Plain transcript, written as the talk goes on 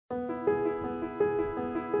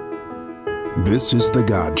This is The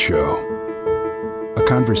God Show, a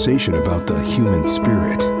conversation about the human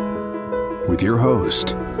spirit with your host,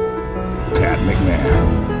 Pat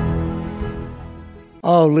McMahon.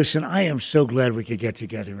 Oh, listen, I am so glad we could get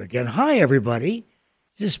together again. Hi, everybody.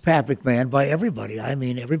 This is Pat McMahon. By everybody, I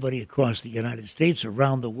mean everybody across the United States,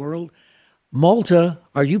 around the world. Malta,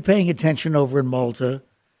 are you paying attention over in Malta?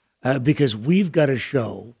 Because we've got a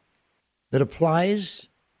show that applies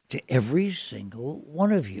to every single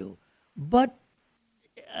one of you. But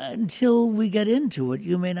until we get into it,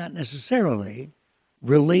 you may not necessarily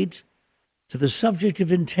relate to the subject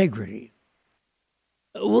of integrity.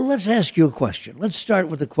 Well, let's ask you a question. Let's start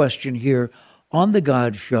with a question here on The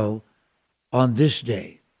God Show on this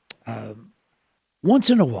day. Once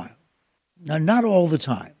in a while, now not all the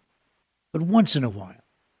time, but once in a while,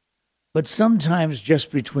 but sometimes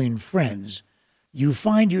just between friends, you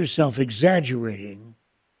find yourself exaggerating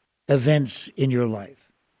events in your life.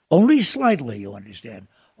 Only slightly, you understand,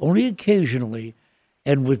 only occasionally,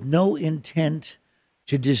 and with no intent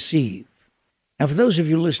to deceive. Now, for those of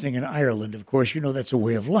you listening in Ireland, of course, you know that's a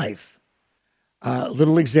way of life.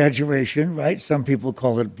 Little exaggeration, right? Some people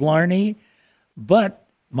call it blarney. But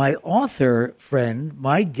my author friend,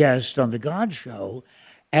 my guest on The God Show,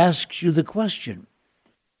 asks you the question,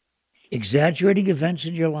 exaggerating events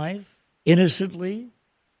in your life, innocently,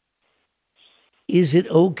 is it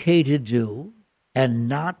okay to do and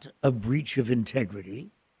not a breach of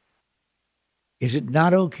integrity? Is it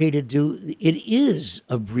not okay to do? It is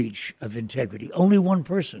a breach of integrity. Only one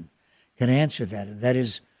person can answer that, and that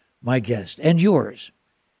is my guest and yours.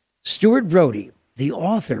 Stuart Brody, the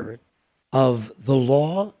author of The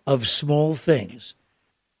Law of Small Things.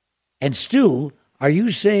 And Stu, are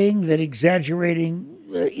you saying that exaggerating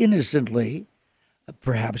innocently,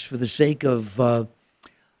 perhaps for the sake of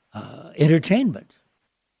entertainment,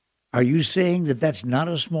 are you saying that that's not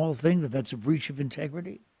a small thing, that that's a breach of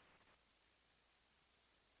integrity?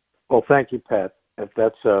 Well, thank you, Pat.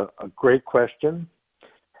 That's a great question.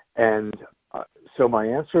 And so my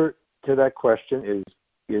answer to that question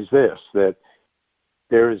is this, that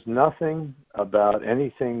there is nothing about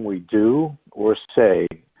anything we do or say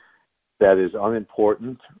that is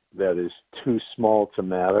unimportant, that is too small to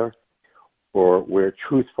matter, or where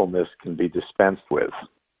truthfulness can be dispensed with.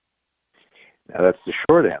 Now, that's the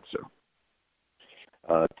short answer.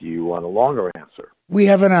 Do you want a longer answer? We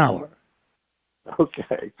have an hour.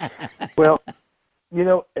 Okay. Well, you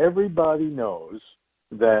know, everybody knows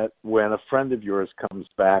that when a friend of yours comes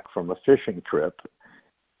back from a fishing trip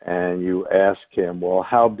and you ask him, well,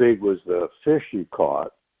 how big was the fish you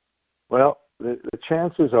caught? Well, the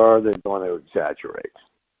chances are they're going to exaggerate,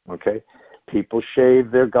 okay? People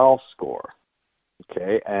shave their golf score,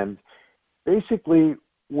 okay? And basically,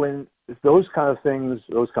 when those kind of things,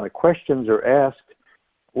 those kind of questions are asked,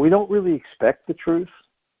 we don't really expect the truth.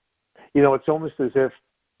 You know, it's almost as if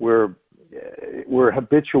we're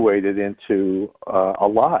habituated into a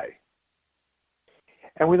lie.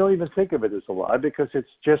 And we don't even think of it as a lie because it's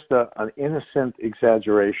just an innocent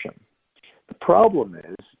exaggeration. The problem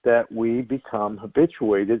is that we become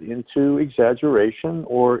habituated into exaggeration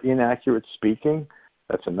or inaccurate speaking.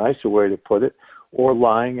 That's a nicer way to put it. Or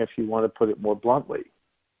lying, if you want to put it more bluntly.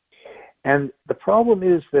 And the problem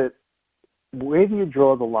is that where do you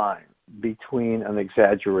draw the line between an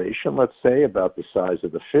exaggeration, let's say, about the size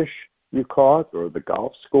of the fish you caught or the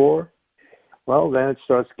golf score? Well, then it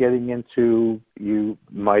starts getting into you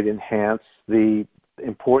might enhance the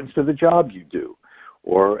importance of the job you do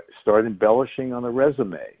or start embellishing on a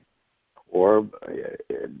resume or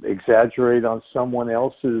exaggerate on someone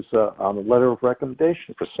else's on a letter of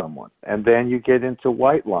recommendation for someone. And then you get into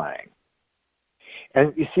white lying.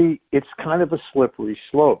 And you see, it's kind of a slippery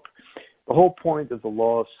slope. The whole point of the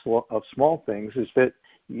law of small things is that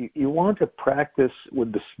you want to practice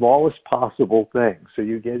with the smallest possible thing. So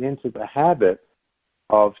you get into the habit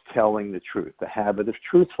of telling the truth, the habit of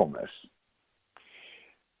truthfulness.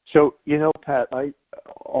 So, you know, Pat, I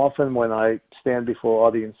often when I stand before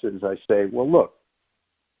audiences, I say, well, look,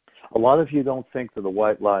 a lot of you don't think that a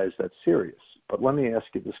white lie is that serious. But let me ask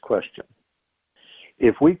you this question.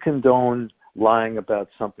 If we condone lying about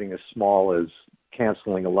something as small as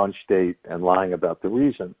canceling a lunch date and lying about the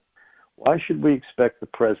reason, why should we expect the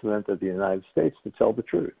President of the United States to tell the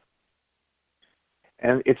truth?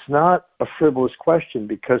 And it's not a frivolous question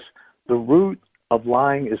because the root of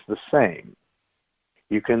lying is the same.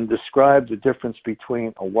 You can describe the difference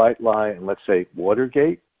between a white lie and, let's say,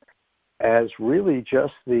 Watergate as really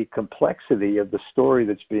just the complexity of the story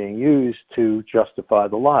that's being used to justify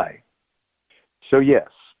the lie. So yes,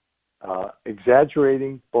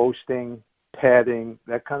 exaggerating, boasting, padding,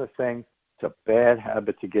 that kind of thing, it's a bad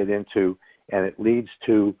habit to get into and it leads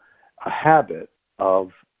to a habit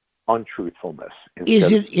of untruthfulness.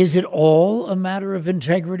 Is it all a matter of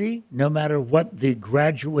integrity, no matter what the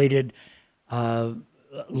graduated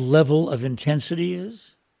level of intensity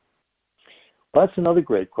is? Well, that's another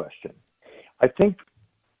great question. I think,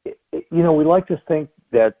 we like to think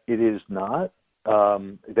that it is not,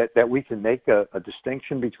 that we can make a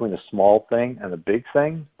distinction between a small thing and a big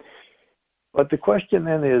thing. But the question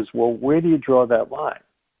then is, well, where do you draw that line?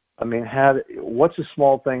 I mean, what's a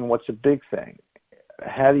small thing and what's a big thing?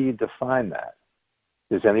 How do you define that?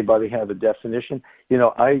 Does anybody have a definition?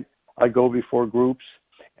 I go before groups,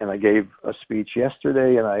 and I gave a speech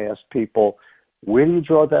yesterday, and I asked people, where do you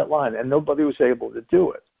draw that line? And nobody was able to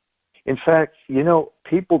do it. In fact,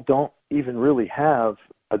 people don't even really have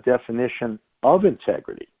a definition of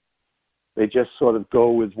integrity. They just sort of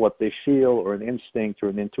go with what they feel or an instinct or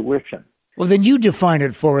an intuition. Well, then you define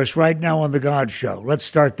it for us right now on The God Show. Let's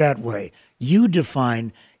start that way. You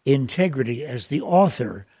define integrity as the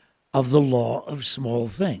author of the law of small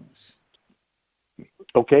things.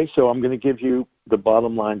 Okay, so I'm going to give you the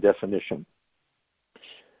bottom line definition.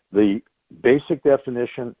 The basic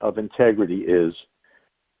definition of integrity is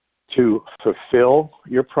to fulfill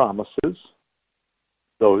your promises.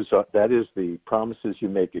 That is the promises you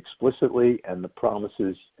make explicitly and the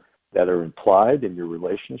promises that are implied in your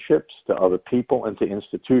relationships to other people and to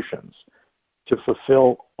institutions. To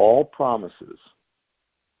fulfill all promises.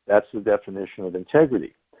 That's the definition of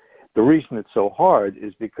integrity. The reason it's so hard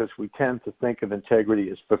is because we tend to think of integrity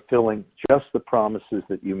as fulfilling just the promises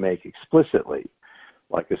that you make explicitly.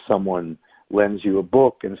 Like if someone lends you a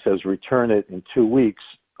book and says, return it in 2 weeks,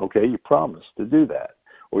 okay, you promise to do that.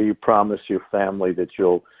 Or you promise your family that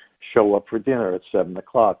you'll show up for dinner at 7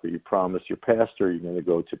 o'clock, or you promise your pastor you're going to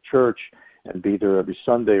go to church and be there every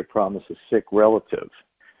Sunday, or promise a sick relative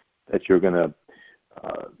that you're going to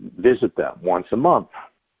visit them once a month.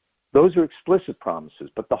 Those are explicit promises,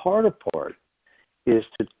 but the harder part is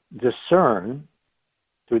to discern,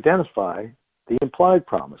 to identify the implied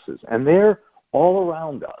promises, and they're all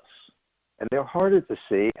around us, and they're harder to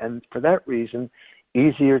see, and for that reason,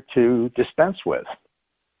 easier to dispense with.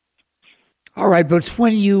 All right, but it's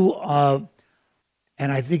when you,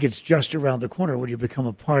 and I think it's just around the corner, when you become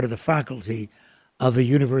a part of the faculty of the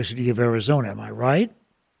University of Arizona, am I right?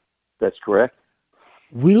 That's correct.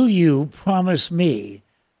 Will you promise me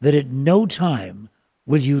that at no time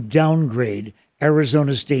will you downgrade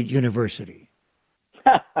Arizona State University?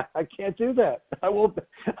 I can't do that. I won't.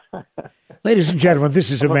 Ladies and gentlemen,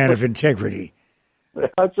 this is a man of integrity.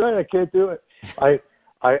 That's right. I can't do it.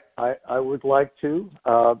 I would like to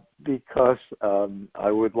because I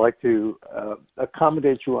would like to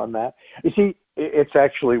accommodate you on that. You see, it's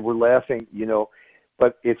actually, we're laughing,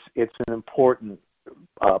 but it's an important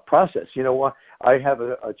process. You know what? I have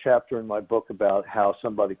a chapter in my book about how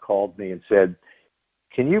somebody called me and said,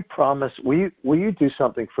 can you promise, will you do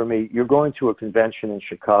something for me? You're going to a convention in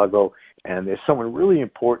Chicago, and there's someone really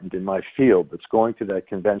important in my field that's going to that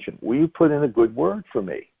convention. Will you put in a good word for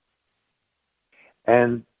me?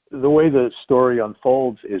 And the way the story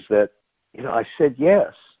unfolds is that, I said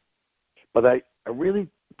yes, but I really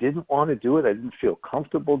didn't want to do it. I didn't feel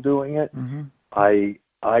comfortable doing it. Mm-hmm.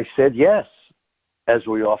 I said yes, as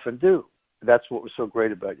we often do. That's what was so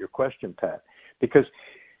great about your question, Pat, because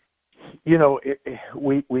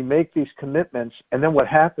we make these commitments, and then what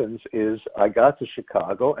happens is I got to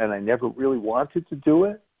Chicago, and I never really wanted to do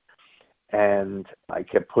it, and I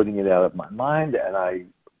kept putting it out of my mind, and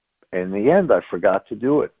in the end, I forgot to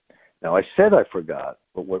do it. Now, I said I forgot,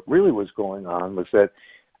 but what really was going on was that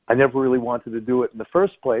I never really wanted to do it in the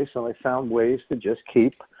first place, and I found ways to just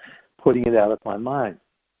keep putting it out of my mind.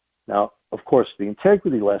 Now, of course, the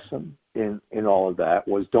integrity lesson in all of that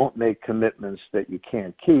was don't make commitments that you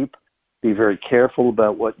can't keep. Be very careful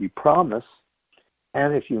about what you promise.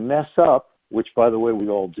 And if you mess up, which, by the way, we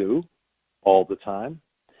all do all the time,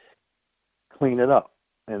 clean it up.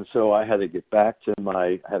 And so I had to get back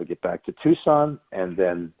to Tucson and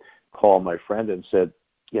then call my friend and said,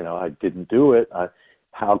 I didn't do it.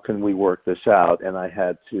 How can we work this out? And I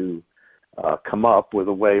had to come up with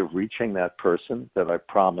a way of reaching that person that I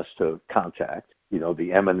promised to contact,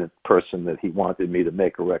 the eminent person that he wanted me to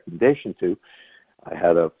make a recommendation to. I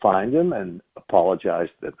had to find him and apologize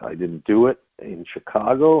that I didn't do it in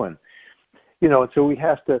Chicago. And, so we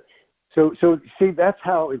have to, so see, that's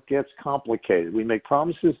how it gets complicated. We make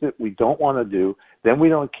promises that we don't want to do, then we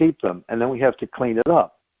don't keep them, and then we have to clean it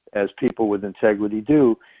up, as people with integrity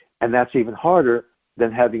do. And that's even harder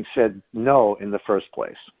than having said no in the first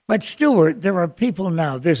place. But Stuart, there are people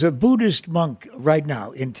now, there's a Buddhist monk right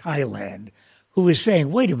now in Thailand who is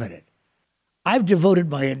saying, wait a minute, I've devoted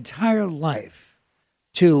my entire life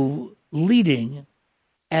to leading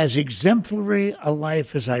as exemplary a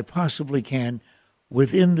life as I possibly can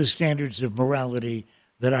within the standards of morality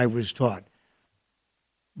that I was taught.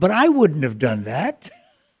 But I wouldn't have done that.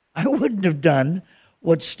 I wouldn't have done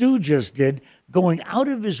what Stu just did, going out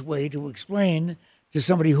of his way to explain to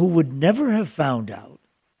somebody who would never have found out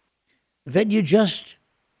that you just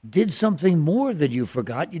did something more than you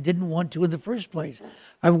forgot you didn't want to in the first place.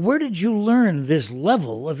 Where did you learn this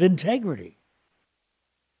level of integrity?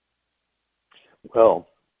 Well,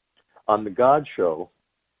 on the God Show.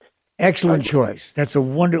 Excellent choice. That's a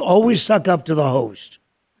wonder. Always suck up to the host.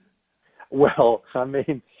 Well, I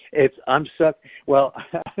mean, Well,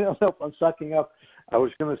 I don't know if I'm sucking up. I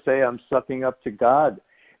was going to say I'm sucking up to God,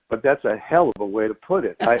 but that's a hell of a way to put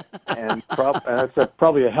it. And that's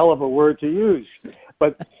probably a hell of a word to use.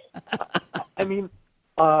 But I mean,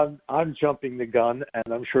 I'm jumping the gun,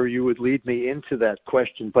 and I'm sure you would lead me into that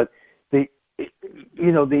question. But the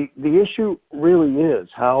issue really is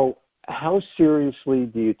how seriously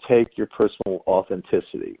do you take your personal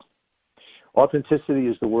authenticity? Authenticity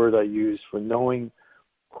is the word I use for knowing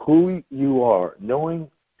who you are, knowing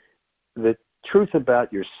the truth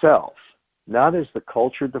about yourself, not as the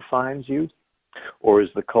culture defines you or as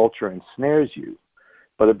the culture ensnares you,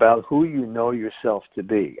 but about who you know yourself to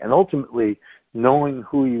be. And ultimately, knowing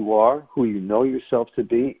who you are, who you know yourself to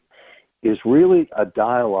be, is really a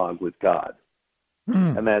dialogue with God.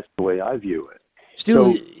 And that's the way I view it.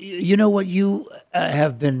 Stu, you know what? You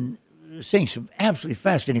have been saying some absolutely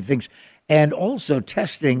fascinating things and also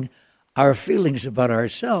testing our feelings about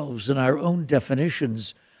ourselves and our own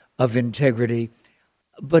definitions of integrity.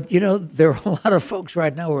 But, there are a lot of folks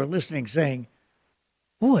right now who are listening saying,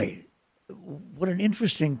 boy, what an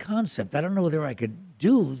interesting concept. I don't know whether I could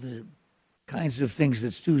do the kinds of things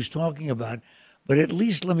that Stu's talking about, but at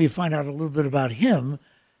least let me find out a little bit about him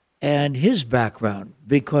and his background,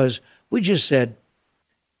 because we just said,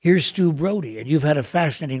 here's Stu Brody, and you've had a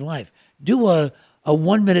fascinating life. Do a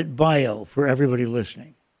 1-minute bio for everybody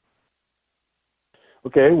listening.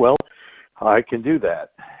 Okay, well, I can do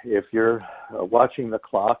that. If you're watching the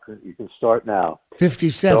clock, you can start now.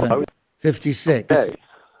 57, 56. Okay,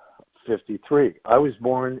 53. I was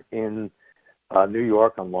born in New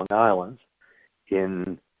York on Long Island.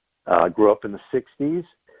 Grew up in the 60s.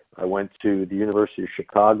 I went to the University of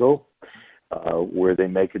Chicago, where they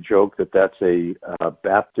make a joke that that's a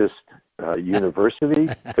Baptist university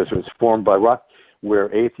because it was formed by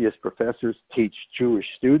where atheist professors teach Jewish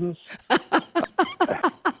students.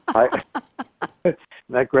 Isn't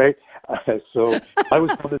that great? So I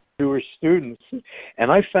was one of the Jewish students,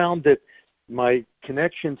 and I found that my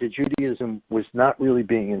connection to Judaism was not really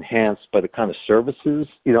being enhanced by the kind of services.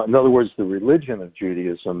 In other words, the religion of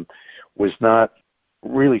Judaism was not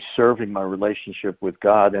really serving my relationship with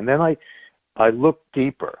God. And then I looked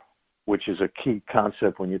deeper, which is a key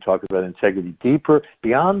concept when you talk about integrity, deeper,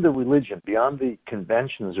 beyond the religion, beyond the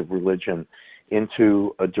conventions of religion,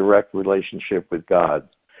 into a direct relationship with God,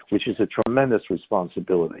 which is a tremendous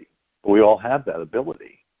responsibility. We all have that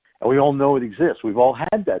ability, and we all know it exists. We've all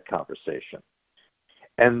had that conversation.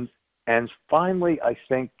 And finally, I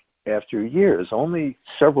think after years, only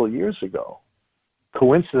several years ago,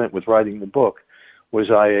 coincident with writing the book, was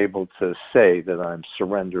I able to say that I'm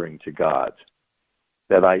surrendering to God,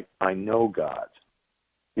 that I know God.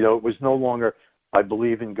 It was no longer, I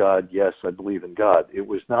believe in God, yes, I believe in God. It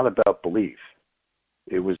was not about belief.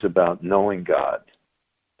 It was about knowing God.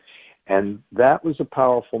 And that was a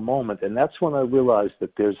powerful moment. And that's when I realized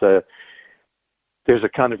that there's a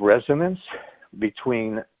kind of resonance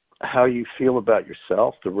between how you feel about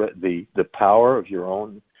yourself, the power of your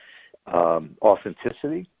own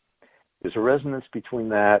authenticity. There's a resonance between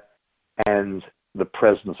that and the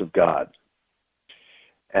presence of God.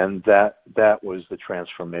 And that was the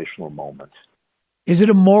transformational moment. Is it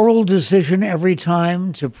a moral decision every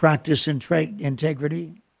time to practice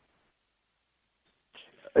integrity?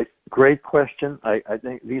 Great question. I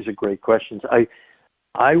think these are great questions.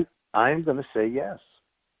 I'm going to say yes.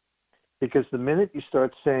 Because the minute you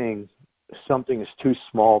start saying something is too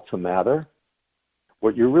small to matter,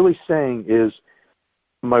 what you're really saying is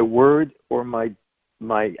my word or my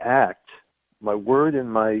act, my word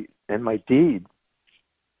and my deed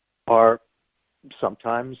are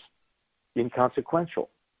sometimes inconsequential.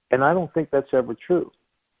 And I don't think that's ever true.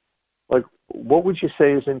 Like, what would you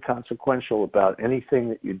say is inconsequential about anything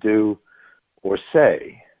that you do or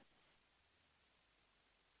say,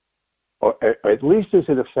 or at least as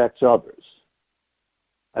it affects others?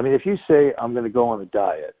 I mean, if you say, I'm going to go on a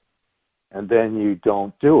diet, and then you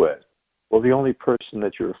don't do it, well, the only person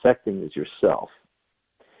that you're affecting is yourself.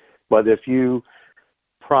 But if you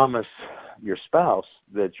promise your spouse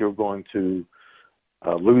that you're going to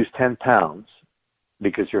lose 10 pounds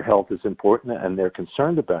because your health is important and they're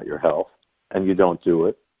concerned about your health, and you don't do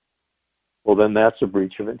it, well, then that's a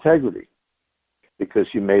breach of integrity because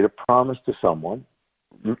you made a promise to someone.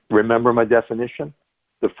 Remember my definition?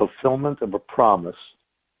 The fulfillment of a promise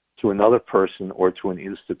to another person or to an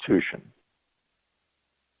institution.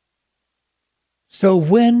 So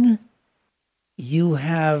when you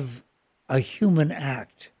have a human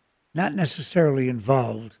act, not necessarily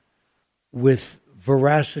involved with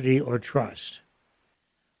veracity or trust,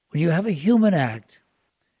 when you have a human act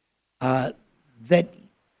that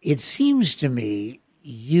it seems to me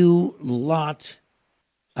you lot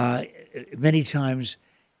many times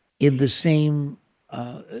in the same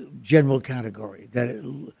general category, that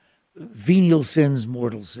venial sins,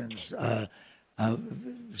 mortal sins,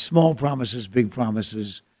 small promises, big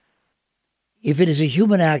promises. If it is a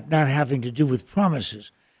human act not having to do with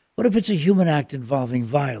promises, what if it's a human act involving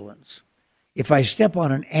violence? If I step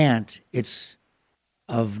on an ant, it's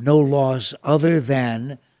of no loss other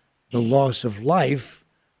than the loss of life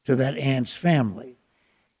to that ant's family.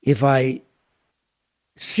 If I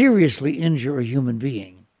seriously injure a human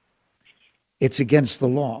being, it's against the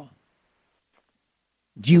law.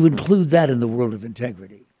 Do you include that in the world of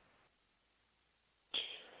integrity?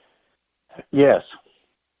 Yes.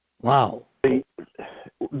 Wow.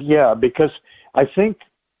 Yeah, because I think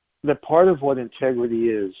that part of what integrity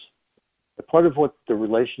is, part of what the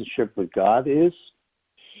relationship with God is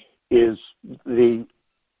the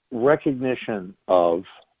recognition of,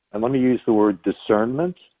 and let me use the word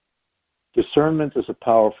discernment. Discernment is a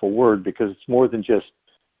powerful word because it's more than just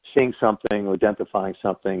seeing something or identifying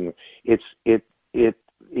something. It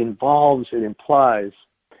implies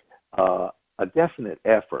a definite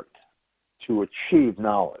effort to achieve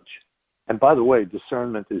knowledge. And by the way,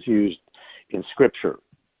 discernment is used in Scripture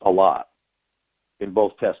a lot, in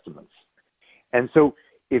both Testaments. And so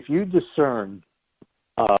if you discern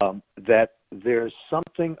that there's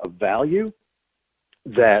something of value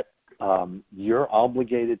that you're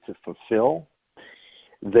obligated to fulfill,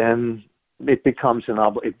 then it becomes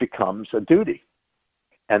a duty,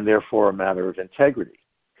 and therefore a matter of integrity.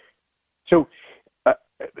 So,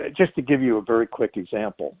 just to give you a very quick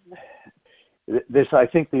example, I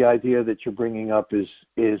think the idea that you're bringing up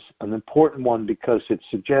is an important one because it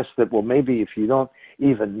suggests that, well, maybe if you don't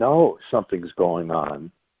even know something's going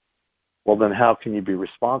on, well, then how can you be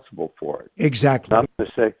responsible for it? Exactly. And I'm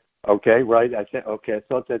going to say, okay, right? I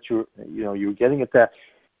thought that you were getting at that.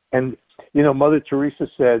 And, Mother Teresa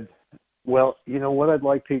said, well, what I'd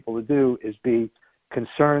like people to do is be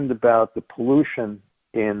concerned about the pollution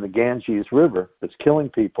in the Ganges River that's killing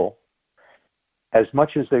people as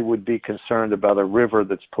much as they would be concerned about a river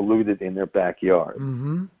that's polluted in their backyard.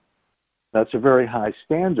 Mm-hmm. That's a very high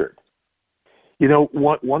standard.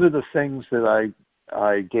 One of the things that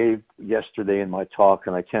I gave yesterday in my talk,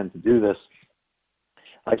 and I tend to do this,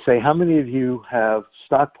 I say, how many of you have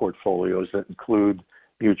stock portfolios that include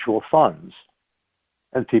mutual funds?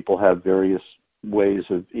 And people have various ways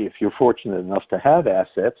of, if you're fortunate enough to have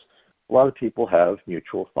assets, a lot of people have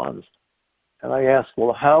mutual funds. And I ask,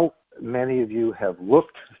 well, how many of you have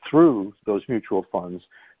looked through those mutual funds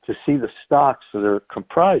to see the stocks that are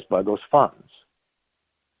comprised by those funds?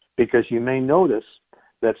 Because you may notice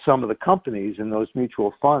that some of the companies in those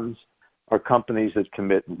mutual funds are companies that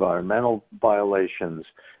commit environmental violations,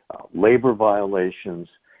 labor violations,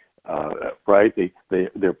 right?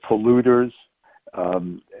 They're polluters,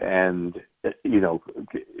 and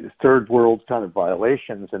third world kind of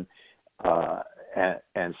violations, and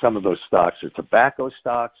some of those stocks are tobacco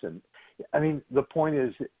stocks. And I mean, the point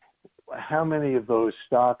is, how many of those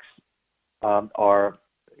stocks are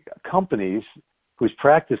companies whose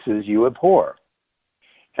practices you abhor?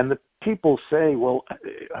 And the people say, well,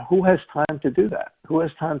 who has time to do that? Who has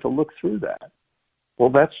time to look through that? Well,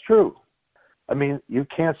 that's true. I mean, you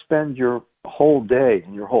can't spend your whole day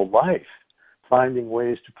and your whole life finding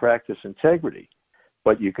ways to practice integrity,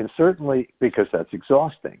 but you can certainly, because that's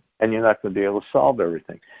exhausting, and you're not going to be able to solve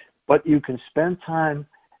everything, but you can spend time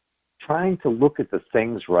trying to look at the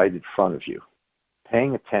things right in front of you,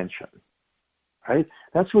 paying attention, right?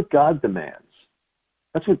 That's what God demands.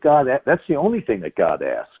 That's the only thing that God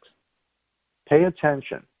asks. Pay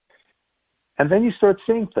attention. And then you start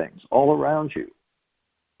seeing things all around you.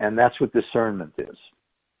 And that's what discernment is.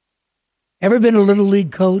 Ever been a Little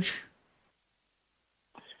League coach?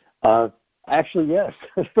 Actually, yes.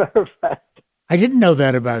 As a matter of fact. I didn't know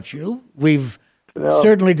that about you. We've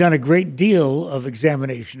certainly done a great deal of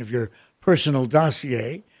examination of your personal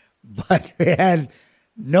dossier, but we had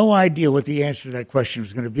no idea what the answer to that question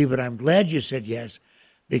was going to be, but I'm glad you said yes,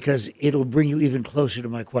 because it'll bring you even closer to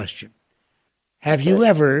my question. Have you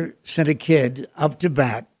ever sent a kid up to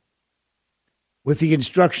bat with the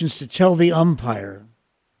instructions to tell the umpire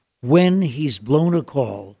when he's blown a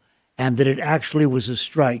call and that it actually was a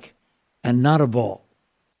strike and not a ball?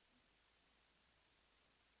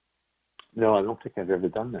 No, I don't think I've ever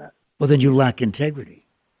done that. Well, then you lack integrity.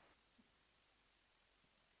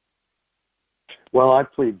 Well, I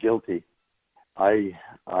plead guilty. I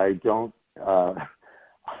don't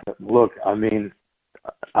look. I mean,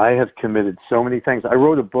 I have committed so many things. I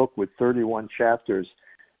wrote a book with 31 chapters,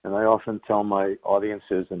 and I often tell my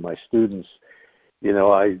audiences and my students, you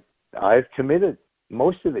know, I've committed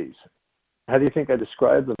most of these. How do you think I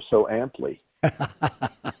describe them so amply?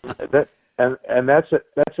 That's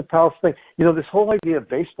a powerful thing. You know, this whole idea of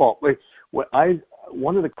baseball.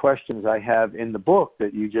 One of the questions I have in the book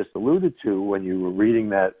that you just alluded to when you were reading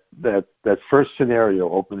that first scenario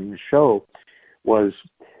opening the show was,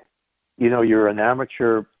 you know, you're an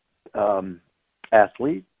amateur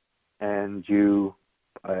athlete, and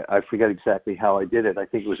I forget exactly how I did it. I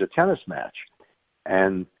think it was a tennis match,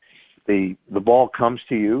 and the ball comes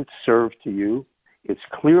to you, it's served to you, it's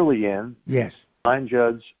clearly in. Yes. Line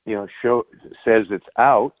judge, you know, says it's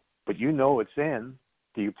out, but you know it's in.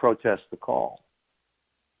 Do you protest the call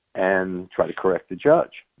and try to correct the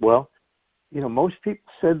judge? Well, you know, most people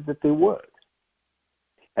said that they would.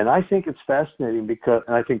 And I think it's fascinating because,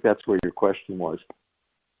 and I think that's where your question was,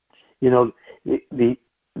 you know,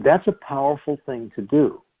 that's a powerful thing to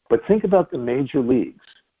do. But think about the major leagues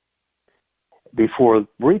before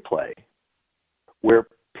replay, where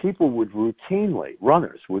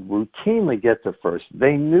runners would routinely get to first.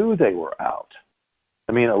 They knew they were out.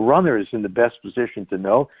 I mean, a runner is in the best position to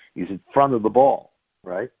know he's in front of the ball,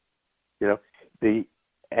 right? You know,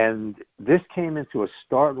 and this came into a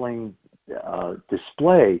startling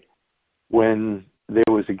display when there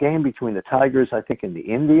was a game between the Tigers, I think, and the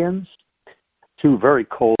Indians, two very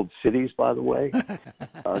cold cities, by the way,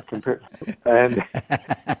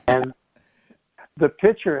 and the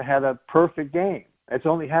pitcher had a perfect game. It's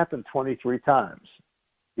only happened 23 times,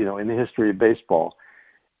 you know, in the history of baseball.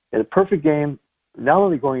 And a perfect game, not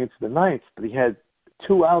only going into the ninth, but he had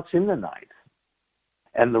 2 outs in the ninth.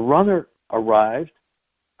 And the runner arrived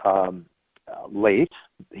late.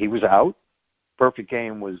 He was out. Perfect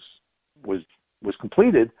game was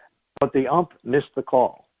completed, but the ump missed the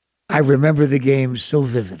call. I remember the game so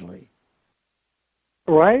vividly.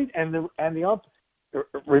 Right, and the ump.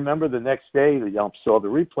 Remember the next day, the ump saw the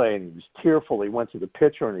replay and he was tearful. He went to the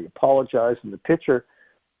pitcher and he apologized, and the pitcher,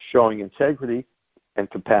 showing integrity and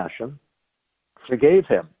compassion, forgave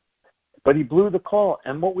him. But he blew the call.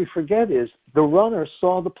 And what we forget is the runner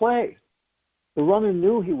saw the play. The runner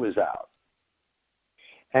knew he was out.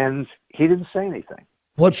 And he didn't say anything.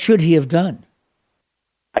 What should he have done?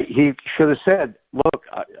 He should have said, look,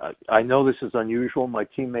 I know this is unusual. My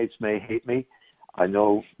teammates may hate me. I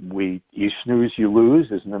know you snooze, you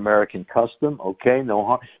lose is an American custom. Okay, no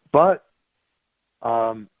harm. But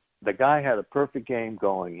the guy had a perfect game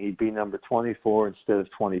going. He'd be number 24 instead of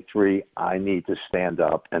 23. I need to stand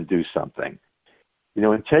up and do something. You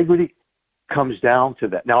know, integrity comes down to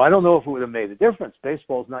that. Now, I don't know if it would have made a difference.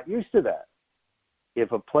 Baseball's not used to that.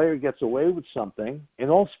 If a player gets away with something in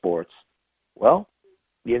all sports, well,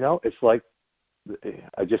 you know, it's like,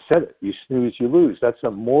 I just said it. You snooze, you lose. That's a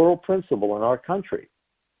moral principle in our country.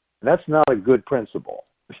 And that's not a good principle.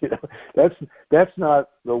 You know, that's not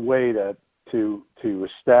the way to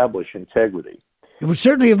establish integrity. It would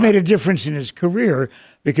certainly have made a difference in his career,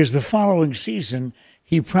 because the following season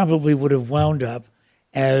he probably would have wound up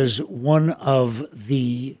as one of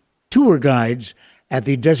the tour guides at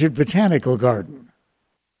the Desert Botanical Garden.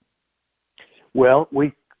 Well,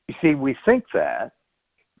 we think that.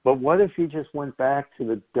 But what if he just went back to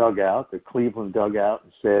the dugout, the Cleveland dugout,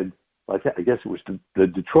 and said, I guess it was the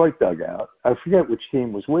Detroit dugout, I forget which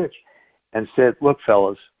team was which, and said, look,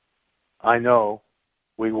 fellas, I know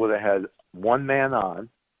we would have had one man on,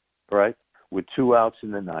 right, with 2 outs in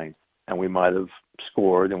the ninth, and we might have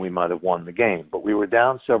scored and we might have won the game. But we were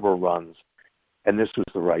down several runs, and this was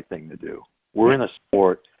the right thing to do. We're in a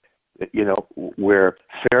sport, you know, where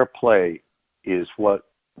fair play is what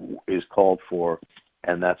is called for.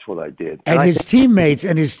 And that's what I did. And his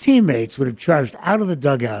teammates would have charged out of the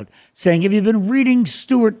dugout saying, have you been reading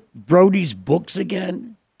Stuart Brody's books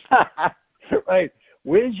again? Right.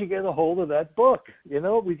 Where did you get a hold of that book? You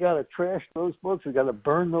know, we got to trash those books. We got to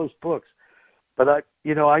burn those books. But I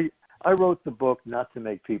wrote the book not to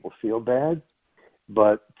make people feel bad,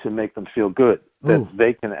 but to make them feel good. That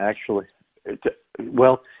they can actually,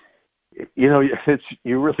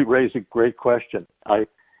 You really raise a great question.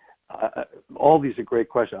 All these are great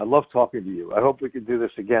questions. I love talking to you. I hope we can do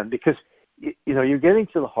this again because, you're getting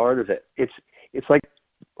to the heart of it. It's like,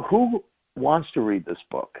 who wants to read this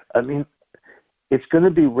book? I mean, it's going to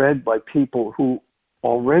be read by people who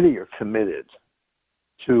already are committed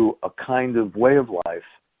to a kind of way of life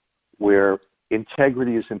where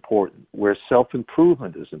integrity is important, where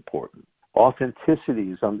self-improvement is important,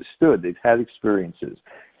 authenticity is understood. They've had experiences.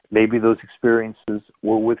 Maybe those experiences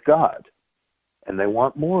were with God, and they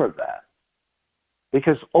want more of that.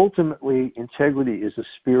 Because ultimately, integrity is a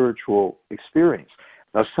spiritual experience.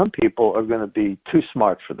 Now, some people are going to be too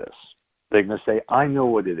smart for this. They're going to say, I know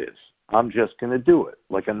what it is. I'm just going to do it,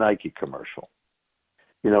 like a Nike commercial.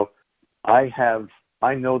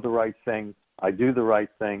 I know the right thing, I do the right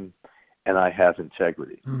thing, and I have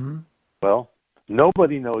integrity. Mm-hmm. Well,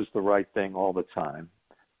 nobody knows the right thing all the time,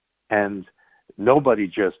 and nobody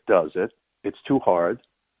just does it. It's too hard.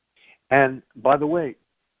 And by the way,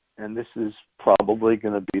 and this is probably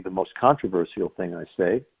going to be the most controversial thing I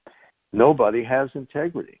say, nobody has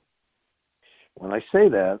integrity. When I say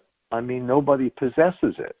that, I mean nobody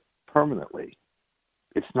possesses it permanently.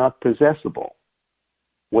 It's not possessible.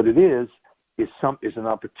 What it is an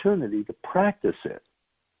opportunity to practice it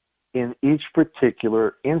in each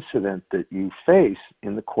particular incident that you face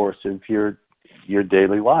in the course of your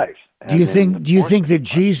daily life. Do you think that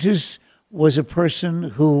Jesus was a person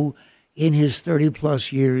who, in his 30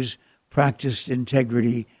 plus years, practiced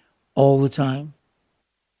integrity all the time?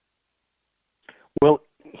 Well,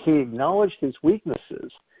 he acknowledged his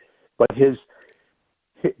weaknesses, but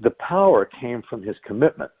the power came from his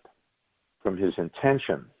commitment, from his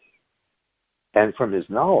intention, and from his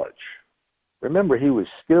knowledge. Remember, he was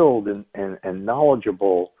skilled and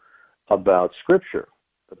knowledgeable about Scripture,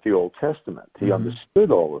 the Old Testament. He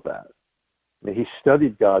understood all of that. I mean, he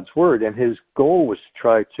studied God's Word, and his goal was to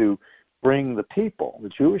try to bring the people, the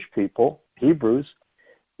Jewish people, Hebrews,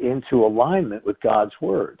 into alignment with God's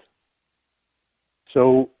Word.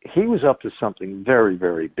 So he was up to something very,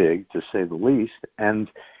 very big, to say the least, and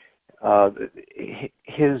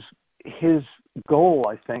his goal,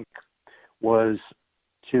 I think, was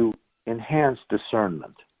to enhance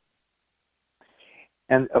discernment.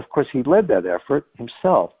 And of course, he led that effort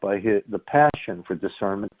himself by the passion for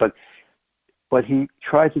discernment, but he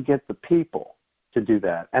tried to get the people to do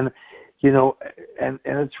that. And and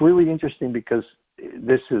it's really interesting because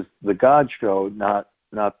this is the God show, not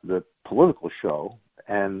the political show,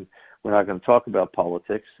 and we're not going to talk about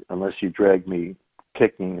politics unless you drag me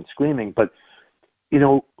kicking and screaming. But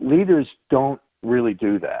leaders don't really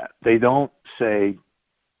do that. They don't say,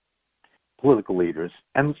 political leaders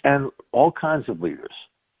and all kinds of leaders,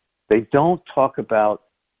 they don't talk about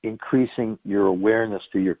increasing your awareness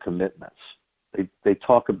to your commitments. They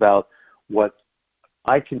talk about what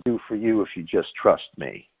I can do for you if you just trust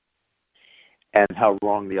me, and how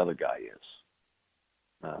wrong the other guy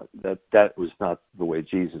is. That was not the way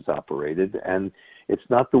Jesus operated, and it's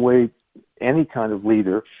not the way any kind of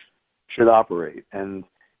leader should operate. And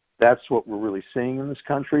that's what we're really seeing in this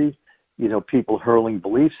country. People hurling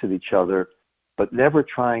beliefs at each other, but never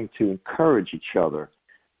trying to encourage each other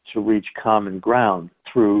to reach common ground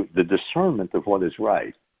through the discernment of what is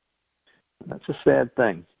right. That's a sad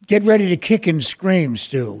thing. Get ready to kick and scream,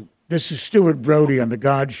 Stu. This is Stuart Brody on The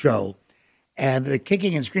God Show. And the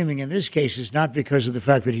kicking and screaming in this case is not because of the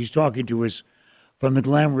fact that he's talking to us from the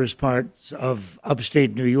glamorous parts of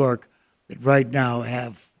upstate New York that right now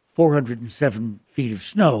have 407 feet of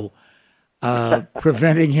snow,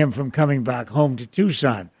 preventing him from coming back home to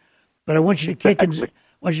Tucson. But I want you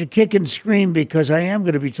to kick and scream because I am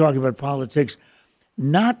going to be talking about politics,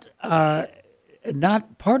 not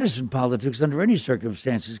partisan politics under any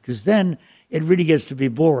circumstances, because then it really gets to be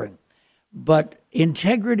boring. But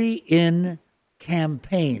integrity in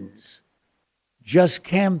campaigns, just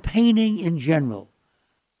campaigning in general.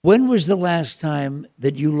 When was the last time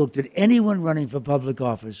that you looked at anyone running for public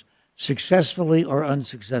office, successfully or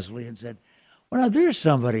unsuccessfully, and said, well, now there's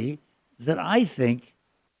somebody that I think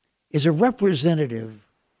is a representative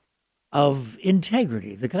of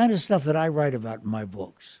integrity, the kind of stuff that I write about in my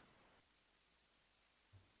books?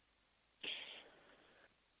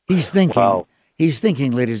 He's thinking. Wow. He's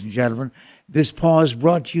thinking, ladies and gentlemen. This pause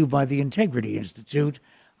brought to you by the Integrity Institute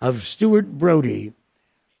of Stuart Brody,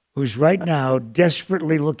 who's right now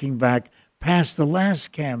desperately looking back past the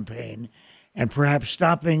last campaign and perhaps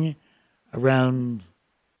stopping around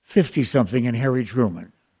 50-something in Harry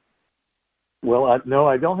Truman. Well, no,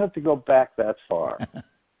 I don't have to go back that far.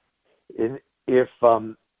 If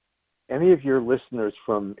any of your listeners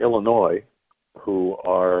from Illinois who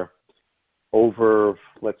are over,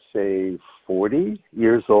 let's say, 40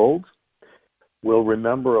 years old will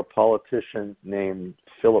remember a politician named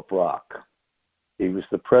Philip Rock. He was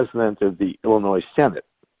the president of the Illinois Senate.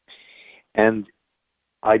 And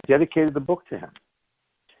I dedicated the book to him.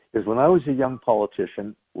 Because when I was a young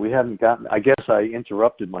politician, we hadn't gotten, I guess I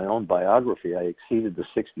interrupted my own biography. I exceeded the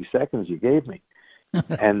 60 seconds you gave me.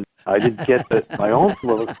 And I didn't get my own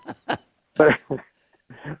political, but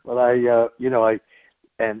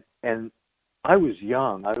I was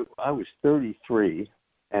young. I was 33,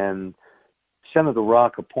 and Senator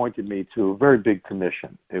Rock appointed me to a very big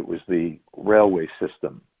commission. It was the railway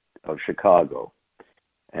system of Chicago.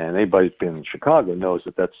 And anybody who's been in Chicago knows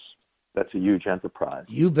that that's a huge enterprise.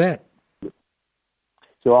 You bet.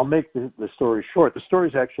 So I'll make the story short. The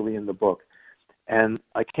story's actually in the book. And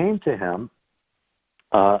I came to him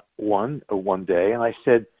one day, and I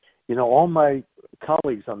said, all my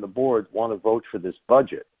colleagues on the board want to vote for this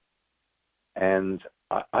budget. And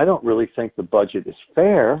I don't really think the budget is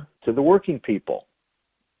fair to the working people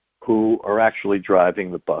who are actually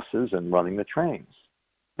driving the buses and running the trains.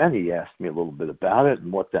 Then he asked me a little bit about it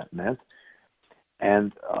and what that meant.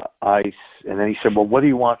 And then he said, well, what do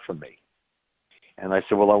you want from me? And I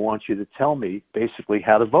said, well, I want you to tell me basically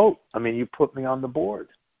how to vote. I mean, you put me on the board.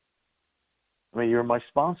 I mean, you're my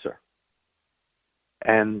sponsor.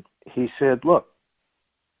 And he said, look,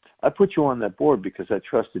 I put you on that board because I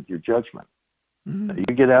trusted your judgment. Mm-hmm.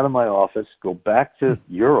 You get out of my office, go back to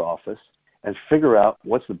your office, and figure out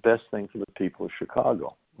what's the best thing for the people of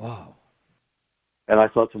Chicago. Wow. And I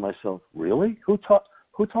thought to myself, really? Who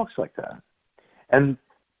talks like that?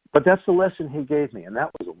 But that's the lesson he gave me, and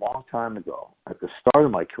that was a long time ago, at the start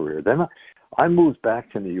of my career. Then I moved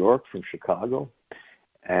back to New York from Chicago,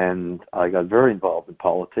 and I got very involved in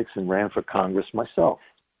politics and ran for Congress myself.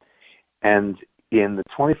 And in the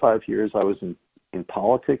 25 years I was in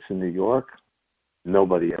politics in New York,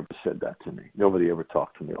 nobody ever said that to me. Nobody ever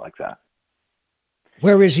talked to me like that.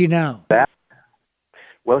 Where is he now?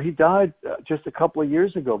 Well, he died just a couple of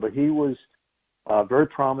years ago, but he was very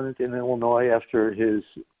prominent in Illinois after his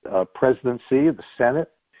presidency of the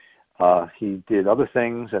Senate. He did other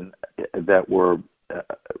things and that were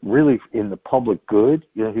really in the public good.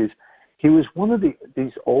 He was one of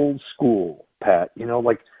these old school, Pat,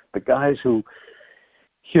 like the guys who,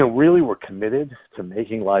 really were committed to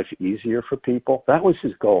making life easier for people. That was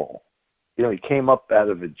his goal. He came up out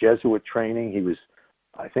of a Jesuit training. He was,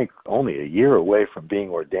 I think, only a year away from being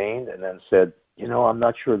ordained, and then said, I'm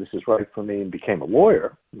not sure this is right for me, and became a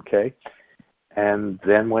lawyer, okay? And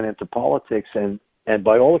then went into politics and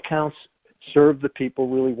by all accounts served the people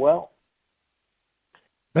really well.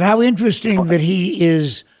 But how interesting that he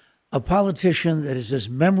is a politician that is as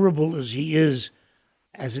memorable as he is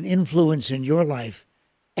as an influence in your life.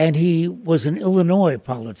 And he was an Illinois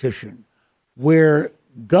politician where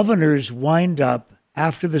governors wind up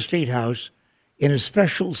after the State House in a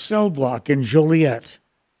special cell block in Joliet.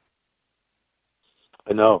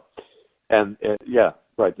 I know. And yeah,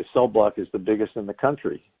 right. The cell block is the biggest in the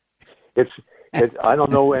country. I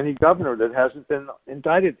don't know any governor that hasn't been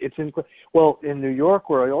indicted. Well, in New York,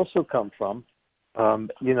 where I also come from,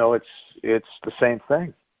 it's the same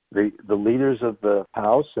thing. The leaders of the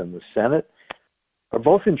House and the Senate are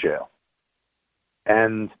both in jail,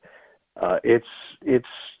 and it's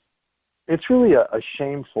really a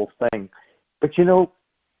shameful thing. But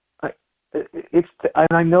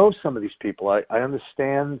I know some of these people. I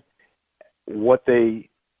understand what they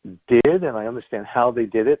did, and I understand how they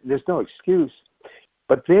did it. There's no excuse.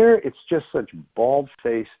 But there, it's just such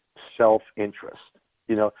bald-faced self-interest.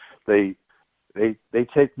 They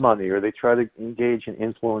take money, or they try to engage in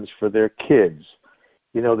influence for their kids.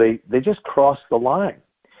 They just cross the line.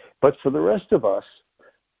 But for the rest of us,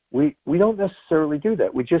 we don't necessarily do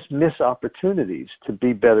that. We just miss opportunities to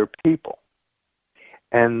be better people.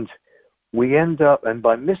 And we end up, and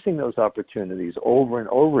by missing those opportunities over and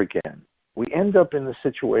over again, we end up in the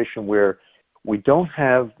situation where we don't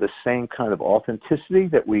have the same kind of authenticity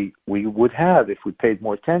that we would have if we paid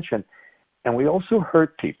more attention, and we also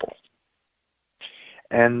hurt people.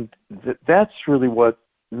 And that's really what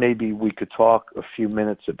maybe we could talk a few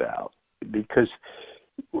minutes about, because,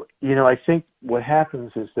 I think what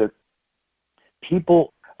happens is that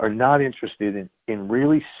people are not interested in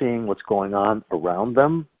really seeing what's going on around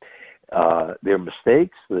them, their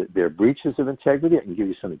mistakes, their breaches of integrity. I can give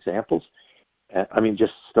you some examples.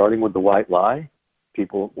 Just starting with the white lie,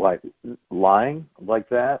 people lying like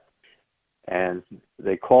that, and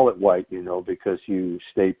they call it white, because you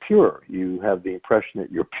stay pure. You have the impression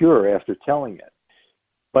that you're pure after telling it.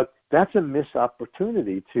 But that's a missed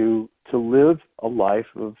opportunity to live a life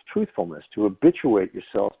of truthfulness, to habituate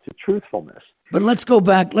yourself to truthfulness. But let's go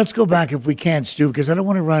back if we can, Stu, because I don't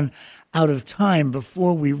want to run out of time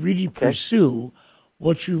before we really pursue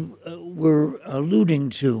what you were alluding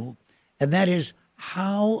to, and that is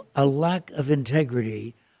how a lack of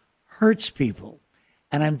integrity hurts people.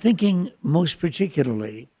 And I'm thinking most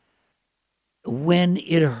particularly when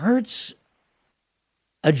it hurts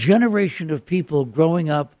a generation of people growing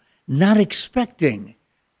up not expecting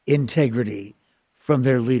integrity from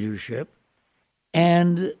their leadership,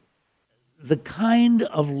 and the kind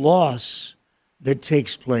of loss that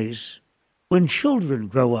takes place when children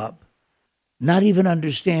grow up not even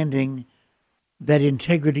understanding that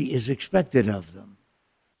integrity is expected of them.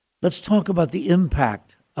 Let's talk about the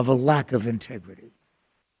impact of a lack of integrity.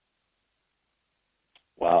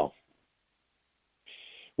 Wow.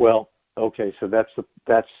 Well, okay, so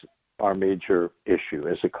that's our major issue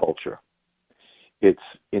as a culture. It's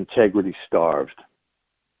integrity starved.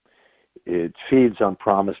 It feeds on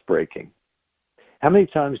promise breaking. How many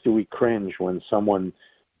times do we cringe when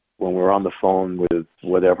we're on the phone with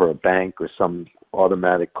whatever, a bank or some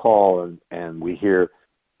automatic call, and we hear,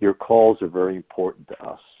 your calls are very important to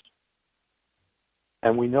us.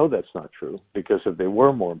 And we know that's not true, because if they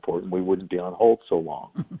were more important, we wouldn't be on hold so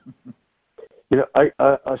long.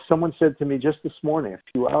 Someone said to me just this morning, a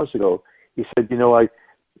few hours ago, he said,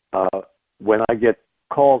 when I get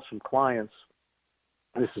calls from clients,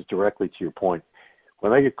 this is directly to your point,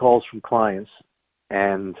 when I get calls from clients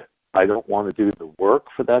and I don't want to do the work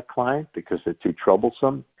for that client because they're too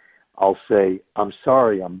troublesome, I'll say, I'm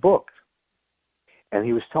sorry, I'm booked. And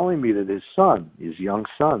he was telling me that his son, his young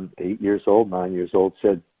son, 8 years old, 9 years old,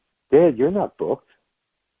 said, Dad, you're not booked.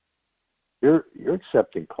 You're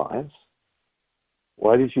accepting clients.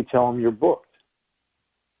 Why did you tell him you're booked?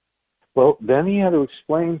 Well, then he had to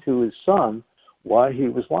explain to his son why he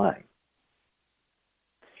was lying.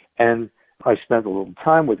 And I spent a little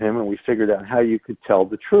time with him, and we figured out how you could tell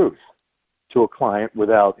the truth to a client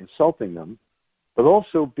without insulting them, but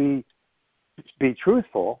also be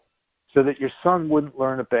truthful so that your son wouldn't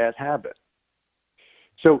learn a bad habit.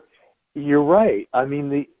 So you're right. I mean,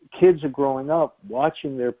 the kids are growing up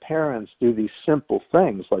watching their parents do these simple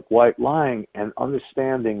things like white lying and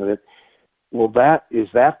understanding that, well, is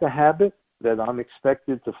that the habit that I'm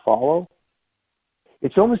expected to follow?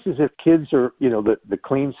 It's almost as if kids are, the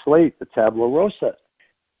clean slate, the tabula rasa.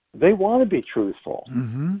 They want to be truthful.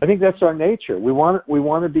 Mm-hmm. I think that's our nature. We want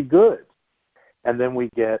to be good. And then we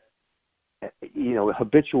get,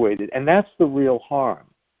 habituated. And that's the real harm.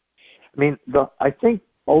 I mean, I think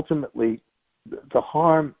ultimately the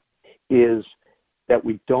harm is that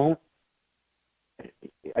we don't,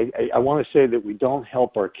 I want to say that we don't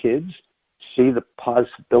help our kids see the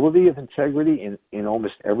possibility of integrity in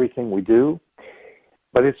almost everything we do.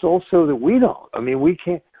 But it's also that we don't. I mean, we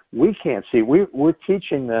can't see. We're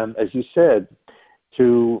teaching them, as you said,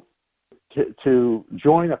 to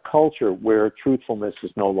join a culture where truthfulness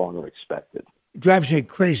is no longer expected. It drives me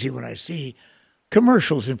crazy when I see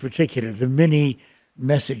commercials, in particular, the many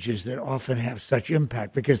messages that often have such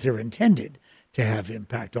impact because they're intended to have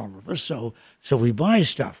impact on us. So we buy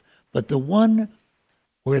stuff. But the one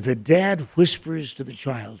where the dad whispers to the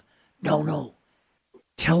child, no,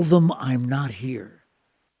 tell them I'm not here.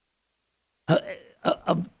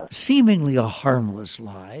 Seemingly a harmless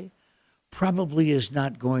lie probably is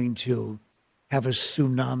not going to have a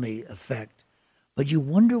tsunami effect, but you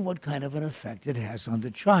wonder what kind of an effect it has on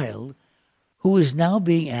the child who is now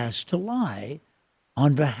being asked to lie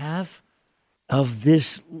on behalf of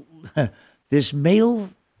this male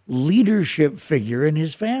leadership figure in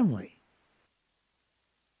his family.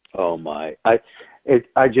 Oh my!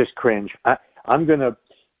 I just cringe. I'm gonna,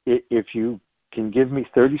 if you can give me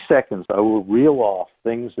 30 seconds, I will reel off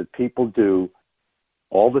things that people do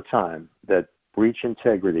all the time that breach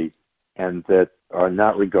integrity and that are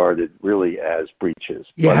not regarded really as breaches.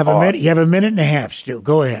 You have a minute. You have a minute and a half, Stu.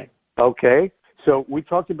 Go ahead. Okay. So we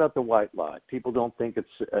talked about the white lie. People don't think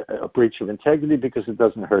it's a breach of integrity because it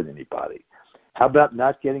doesn't hurt anybody. How about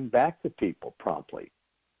not getting back to people promptly?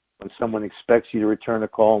 When someone expects you to return a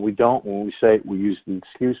call and we don't, when we use the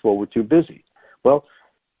excuse, well, we're too busy. Well,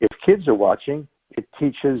 if kids are watching, it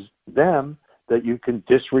teaches them that you can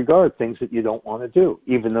disregard things that you don't want to do,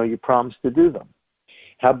 even though you promised to do them.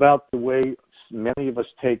 How about the way many of us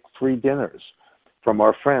take free dinners from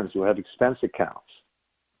our friends who have expense accounts?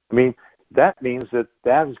 I mean, that means that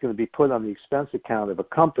is going to be put on the expense account of a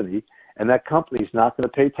company, and that company is not going to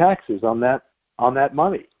pay taxes on that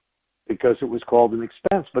money because it was called an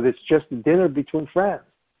expense, but it's just a dinner between friends.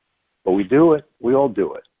 But we do it. We all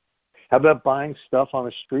do it. How about buying stuff on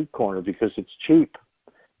a street corner because it's cheap?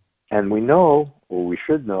 And we know, or we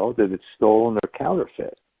should know, that it's stolen or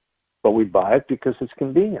counterfeit. But we buy it because it's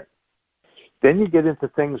convenient. Then you get into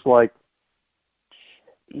things like,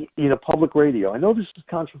 public radio. I know this is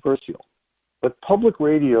controversial, but public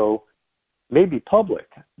radio may be public,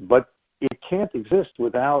 but it can't exist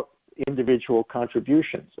without individual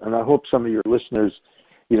contributions. And I hope some of your listeners,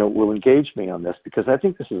 will engage me on this, because I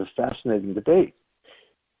think this is a fascinating debate.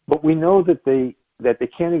 But we know that they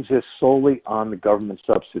can't exist solely on the government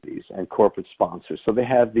subsidies and corporate sponsors. So they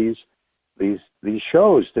have these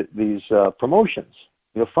shows, these promotions,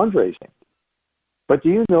 fundraising. But do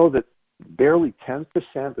you know that barely 10%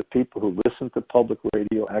 of people who listen to public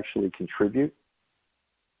radio actually contribute?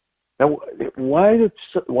 Now, why do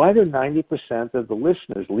 90% of the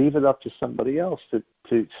listeners leave it up to somebody else to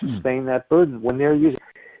sustain that burden when they're using?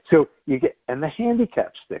 So you get, and the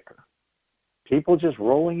handicap sticker, people just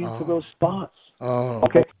rolling into those spots. Oh,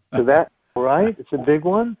 okay. So that, right? It's a big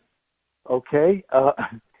one. Okay.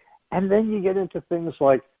 And then you get into things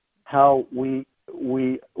like how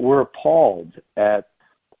we're appalled at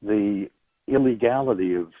the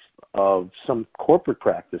illegality of some corporate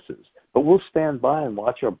practices, but we'll stand by and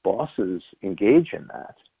watch our bosses engage in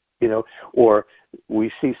that, or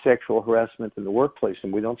we see sexual harassment in the workplace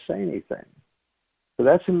and we don't say anything. So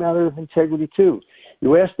that's a matter of integrity too.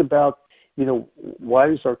 You asked about, why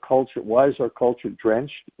is our culture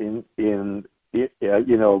drenched in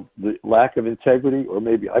the lack of integrity, or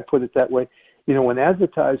maybe I put it that way. When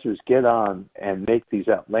advertisers get on and make these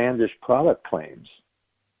outlandish product claims,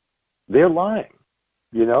 they're lying.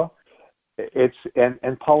 It's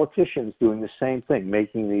and politicians doing the same thing,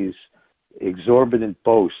 making these exorbitant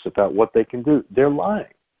boasts about what they can do. They're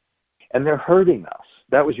lying, and they're hurting us.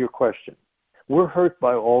 That was your question. We're hurt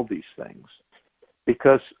by all these things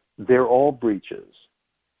because they're all breaches,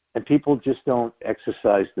 and people just don't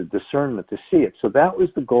exercise the discernment to see it. So that was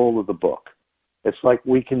the goal of the book. It's like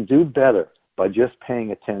we can do better by just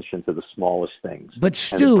paying attention to the smallest things. But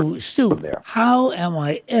Stu, how am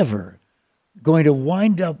I ever going to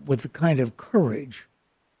wind up with the kind of courage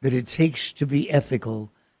that it takes to be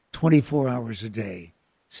ethical 24 hours a day,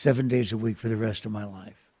 7 days a week for the rest of my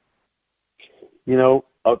life?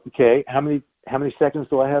 Okay, how many seconds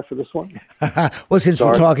do I have for this one? Well, since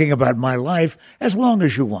we're talking about my life, as long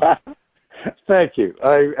as you want. Thank you.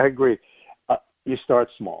 I agree. You start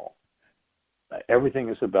small. Everything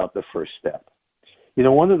is about the first step.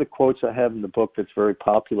 One of the quotes I have in the book that's very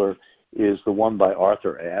popular is the one by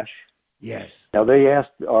Arthur Ashe. Yes. Now, they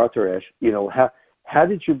asked Arthur Ashe, how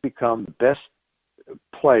did you become the best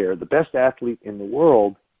player, the best athlete in the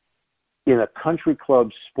world in a country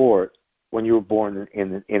club sport when you were born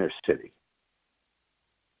in an inner city?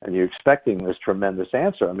 And you're expecting this tremendous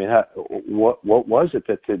answer. I mean, what was it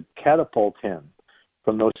that could catapult him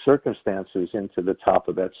from those circumstances into the top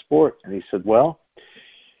of that sport? And he said, well,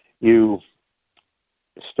 you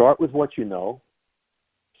start with what you know,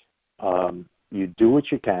 you do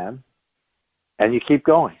what you can, and you keep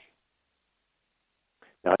going.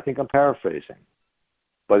 Now, I think I'm paraphrasing,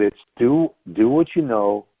 but it's do what you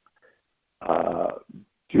know,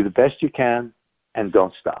 do the best you can, and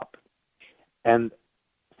don't stop. And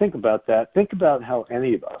think about that. Think about how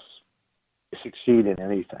any of us succeed in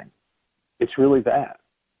anything. It's really that.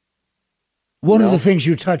 One of the things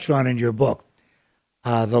you touch on in your book,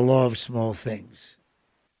 The Law of Small Things,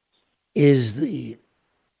 is the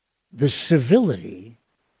civility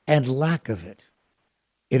and lack of it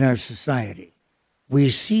in our society. We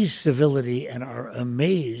see civility and are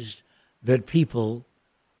amazed that people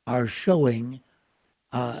are showing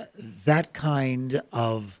that kind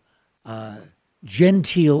of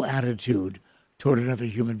genteel attitude toward another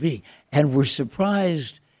human being. And we're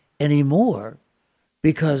surprised anymore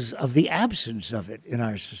because of the absence of it in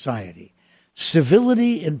our society.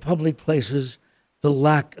 Civility in public places, the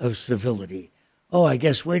lack of civility. Oh, I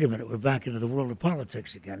guess, wait a minute, we're back into the world of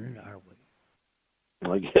politics again, aren't we?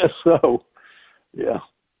 I guess so, yeah.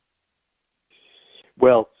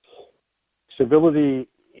 Well, civility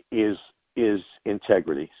is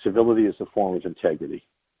integrity. Civility is a form of integrity.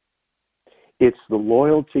 It's the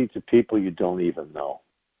loyalty to people you don't even know.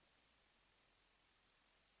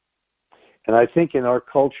 And I think in our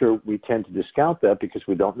culture, we tend to discount that because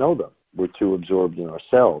we don't know them. We're too absorbed in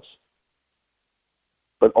ourselves.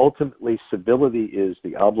 But ultimately, civility is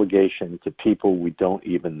the obligation to people we don't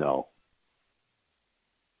even know.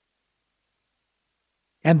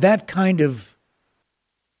 And that kind of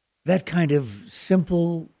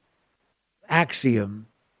simple axiom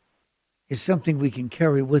is something we can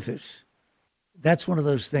carry with us. That's one of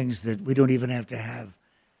those things that we don't even have to have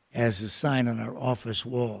as a sign on our office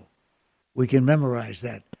wall. we can memorize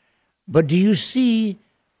that. But do you see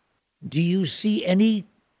any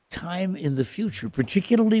time in the future,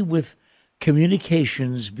 particularly with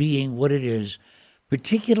communications being what it is,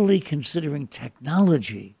 particularly considering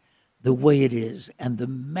technology the way it is and the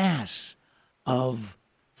mass of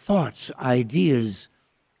thoughts, ideas,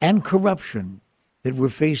 and corruption that we're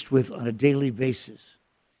faced with on a daily basis?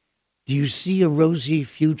 Do you see a rosy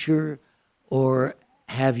future, or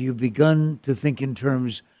have you begun to think in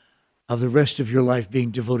terms of the rest of your life being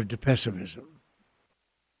devoted to pessimism?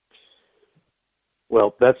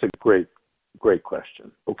 Well, that's a great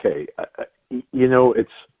question. Okay,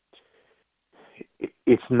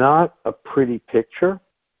 it's not a pretty picture,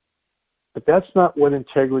 but that's not what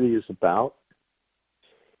integrity is about.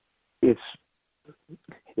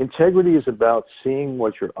 Integrity is about seeing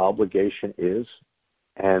what your obligation is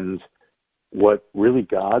and what really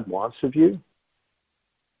God wants of you,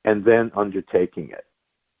 and then undertaking it.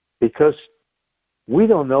 Because we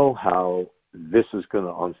don't know how this is going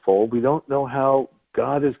to unfold. We don't know how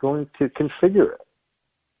God is going to configure it.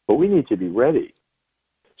 But we need to be ready.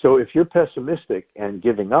 So if you're pessimistic and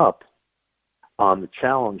giving up on the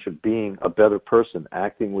challenge of being a better person,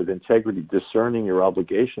 acting with integrity, discerning your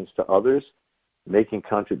obligations to others, making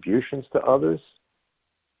contributions to others,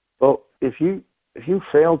 well, if you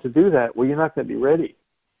fail to do that, well, you're not going to be ready.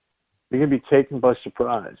 You're going to be taken by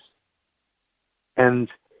surprise. And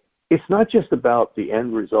it's not just about the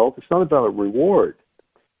end result. It's not about a reward.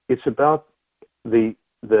 It's about the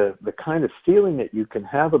kind of feeling that you can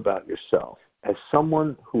have about yourself as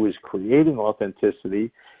someone who is creating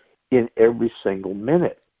authenticity in every single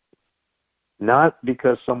minute. Not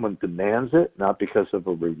because someone demands it, not because of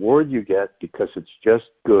a reward you get, because it's just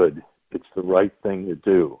good. It's the right thing to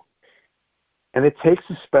do. And it takes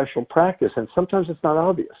a special practice, and sometimes it's not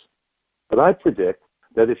obvious. But I predict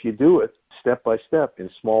that if you do it step by step in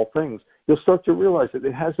small things, you'll start to realize that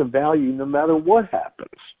it has a value no matter what happens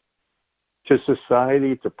to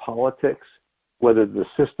society, to politics, whether the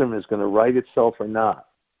system is going to right itself or not.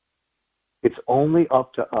 It's only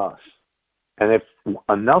up to us. And if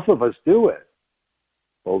enough of us do it,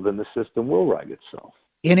 well, then the system will right itself.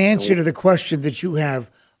 In answer to the question that you have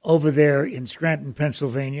over there in Scranton,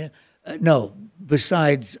 Pennsylvania, no,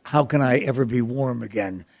 besides how can I ever be warm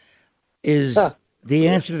again, is the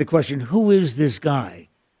answer to the question, who is this guy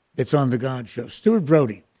that's on The God Show? Stuart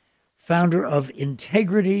Brody, founder of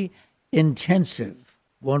Integrity Intensive,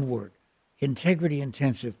 one word, Integrity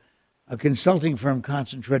Intensive, a consulting firm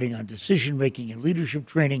concentrating on decision-making and leadership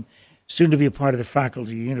training, soon to be a part of the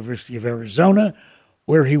faculty of the University of Arizona,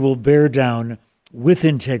 where he will bear down with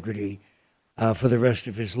integrity for the rest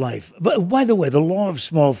of his life. But by the way, the law of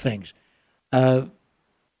small things,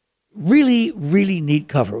 really, really neat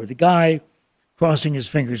cover with the guy crossing his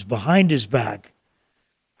fingers behind his back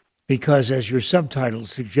because, as your subtitle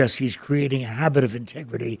suggests, he's creating a habit of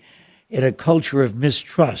integrity in a culture of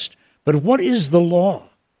mistrust. But what is the law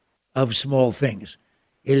of small things?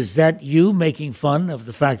 Is that you making fun of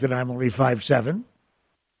the fact that I'm only 5'7"?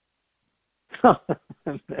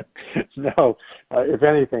 No. If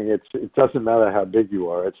anything, it doesn't matter how big you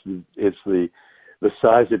are. It's the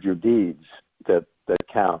size of your deeds that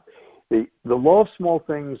count. The law of small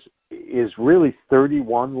things is really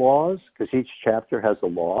 31 laws, because each chapter has a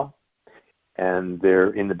law, and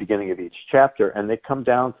they're in the beginning of each chapter, and they come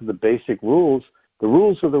down to the basic rules, the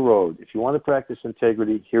rules of the road. If you want to practice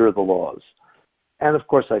integrity, here are the laws. And of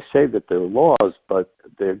course, I say that they're laws, but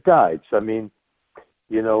they're guides. I mean,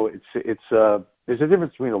 there's a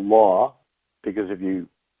difference between a law, because if you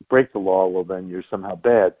break the law, well, then you're somehow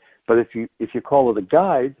bad. But if you call it a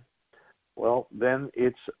guide, well, then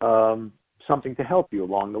it's something to help you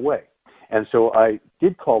along the way. And so I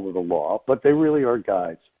did call it a law, but they really are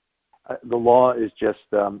guides. The law is just,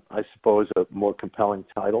 I suppose, a more compelling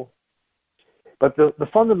title. But the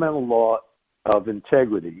fundamental law of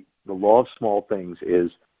integrity, the law of small things, is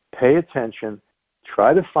pay attention,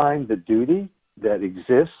 try to find the duty that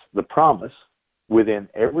exists, the promise, within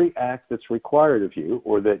every act that's required of you,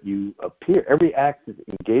 or that you appear, every act that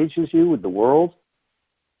engages you with the world.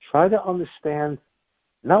 Try to understand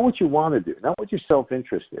not what you want to do, not what your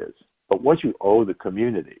self-interest is, but what you owe the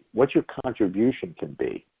community, what your contribution can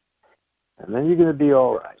be. And then you're going to be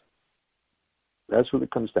all right. That's what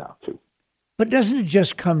it comes down to. But doesn't it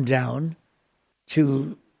just come down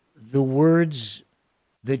to the words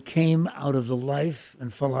that came out of the life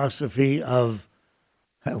and philosophy of,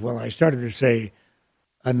 well, I started to say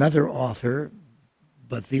another author,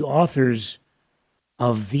 but the authors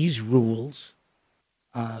of these rules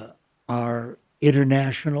are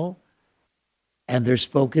international, and they're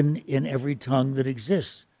spoken in every tongue that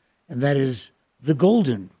exists. And that is the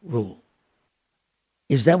golden rule.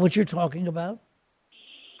 Is that what you're talking about?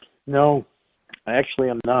 No, actually,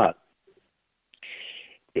 I'm not.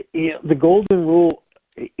 The golden rule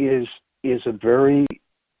is a very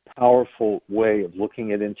powerful way of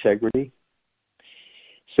looking at integrity.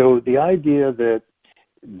 So the idea that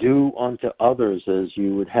do unto others as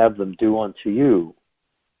you would have them do unto you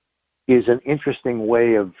is an interesting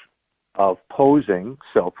way of posing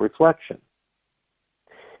self-reflection.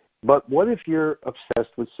 But what if you're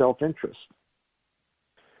obsessed with self-interest?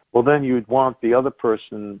 Well, then you'd want the other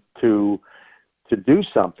person to do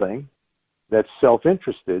something that's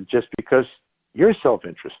self-interested just because you're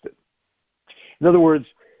self-interested. In other words,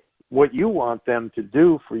 what you want them to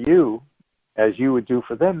do for you as you would do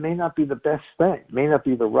for them may not be the best thing, may not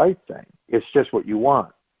be the right thing. It's just what you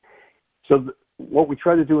want. So what we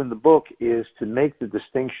try to do in the book is to make the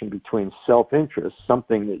distinction between self-interest,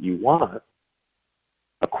 something that you want,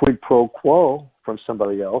 a quid pro quo from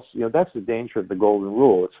somebody else. That's the danger of the golden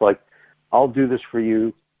rule. It's like, I'll do this for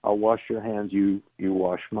you, I'll wash your hands, you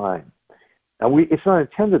wash mine. Now, it's not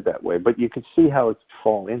intended that way, but you can see how it's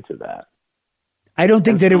fallen into that. I don't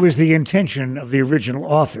think that it was the intention of the original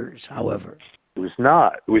authors, however. It was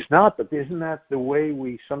not, but isn't that the way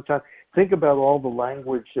we sometimes think about all the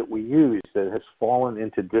language that we use that has fallen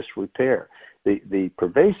into disrepair, the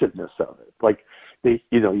pervasiveness of it. Like,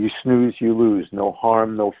 you snooze, you lose, no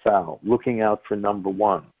harm, no foul, looking out for number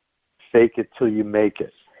one, fake it till you make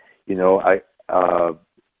it. You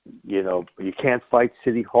can't fight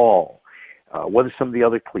City Hall. What are some of the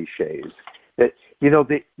other cliches? That,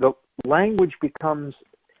 the language becomes,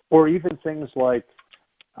 or even things like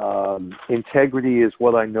integrity is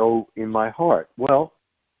what I know in my heart. Well,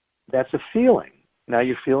 that's a feeling. Now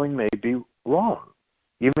your feeling may be wrong.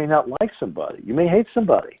 You may not like somebody. You may hate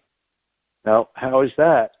somebody. Now, how is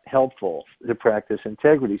that helpful to practice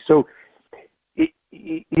integrity? So,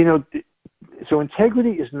 so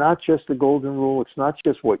integrity is not just the golden rule. It's not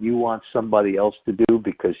just what you want somebody else to do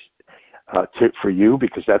because for you,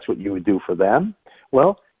 because that's what you would do for them.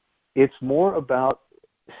 Well, it's more about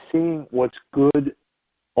seeing what's good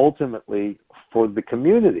ultimately for the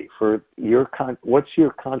community, for what's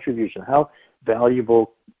your contribution? How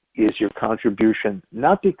valuable is your contribution?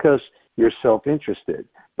 Not because you're self-interested,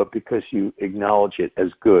 but because you acknowledge it as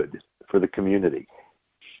good for the community.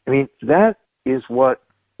 I mean, that is what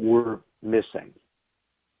we're missing.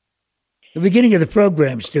 The beginning of the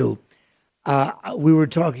program, Stu, we were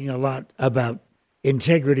talking a lot about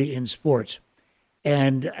integrity in sports.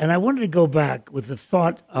 And I wanted to go back with the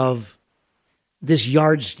thought of this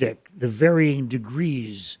yardstick, the varying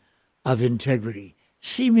degrees of integrity,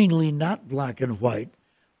 seemingly not black and white,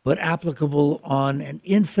 but applicable on an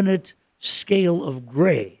infinite scale of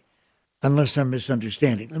gray, unless I'm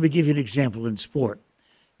misunderstanding. Let me give you an example in sport.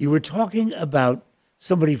 You were talking about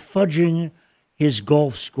somebody fudging his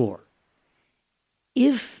golf score.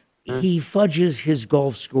 If he fudges his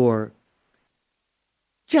golf score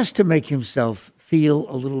just to make himself feel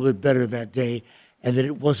a little bit better that day, and that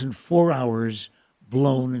it wasn't 4 hours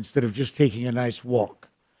blown instead of just taking a nice walk.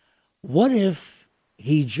 What if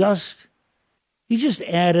he just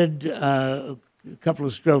added a couple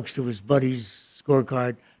of strokes to his buddy's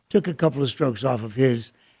scorecard, took a couple of strokes off of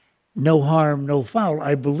his, no harm, no foul,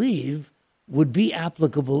 I believe would be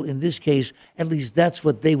applicable in this case. At least that's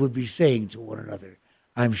what they would be saying to one another,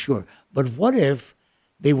 I'm sure. But what if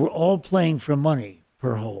they were all playing for money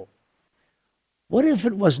per hole? What if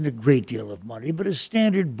it wasn't a great deal of money, but a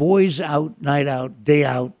standard boys out, night out, day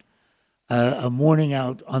out, a morning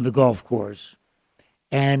out on the golf course,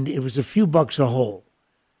 and it was a few bucks a hole?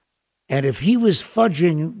 And if he was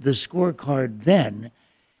fudging the scorecard then,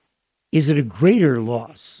 is it a greater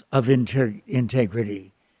loss of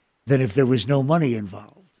integrity than if there was no money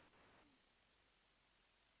involved?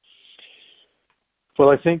 Well,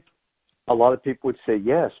 I think a lot of people would say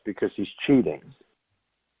yes, because he's cheating.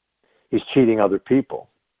 He's cheating other people.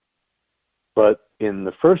 But in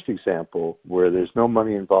the first example, where there's no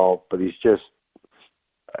money involved, but he's just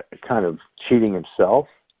kind of cheating himself,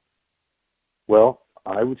 well,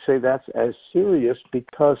 I would say that's as serious,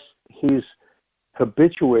 because he's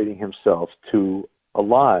habituating himself to a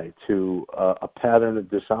lie, to a pattern of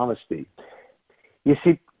dishonesty. You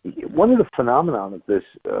see, one of the phenomenon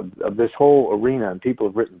of this whole arena, and people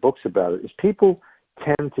have written books about it, is people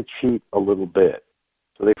tend to cheat a little bit.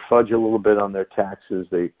 So they fudge a little bit on their taxes.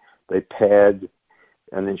 They pad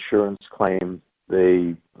an insurance claim.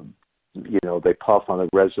 They puff on a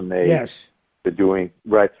resume. Yes. They're doing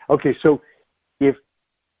right. Okay, so if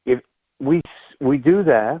we do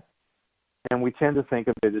that, and we tend to think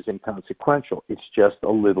of it as inconsequential. It's just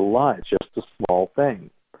a little lie. It's just a small thing,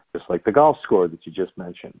 just like the golf score that you just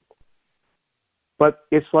mentioned. But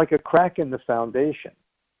it's like a crack in the foundation.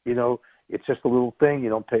 You know, it's just a little thing. You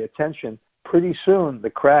don't pay attention. Pretty soon, the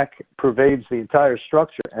crack pervades the entire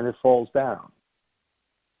structure and it falls down.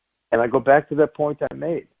 And I go back to that point I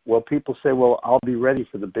made. Well, people say, well, I'll be ready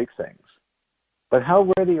for the big things. But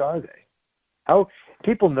how ready are they? How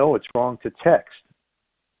people know it's wrong to text,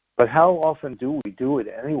 but how often do we do it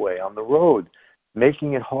anyway on the road,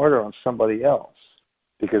 making it harder on somebody else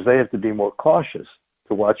because they have to be more cautious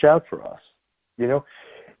to watch out for us? You know,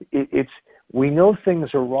 we know things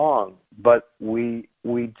are wrong, but we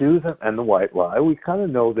do them, and the white lie, we kind of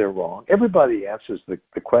know they're wrong. Everybody answers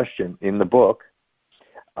the question in the book.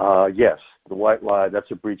 Yes, the white lie, that's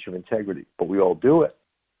a breach of integrity, but we all do it.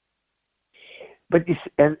 But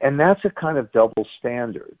and that's a kind of double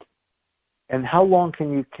standard. And how long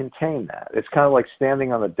can you contain that? It's kind of like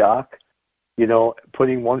standing on a dock, you know,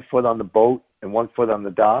 putting one foot on the boat and one foot on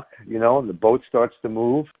the dock, you know, and the boat starts to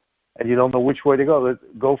move, and you don't know which way to go.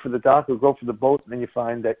 Go for the dock or go for the boat, and then you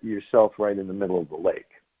find that yourself right in the middle of the lake.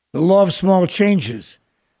 The law of small changes.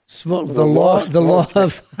 The law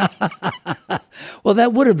of well,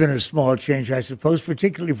 that would have been a small change, I suppose,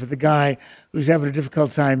 particularly for the guy who's having a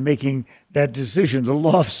difficult time making that decision. The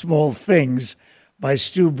Law of Small Things by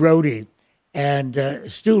Stu Brody. And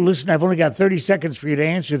Stu, listen, I've only got 30 seconds for you to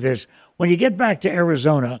answer this. When you get back to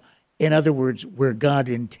Arizona, in other words, where God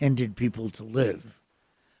intended people to live,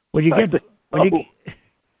 when you get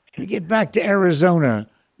back to Arizona,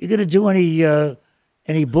 you going to do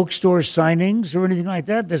any bookstore signings or anything like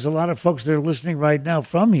that? There's a lot of folks that are listening right now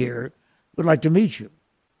from here who would like to meet you.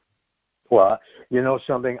 Well, you know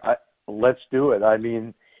something? Let's do it. I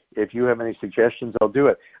mean, if you have any suggestions, I'll do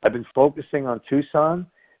it. I've been focusing on Tucson,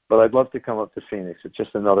 but I'd love to come up to Phoenix. It's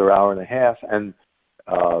just another hour and a half, and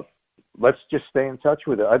let's just stay in touch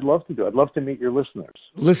with it. I'd love to do it. I'd love to meet your listeners.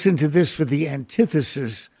 Listen to this for the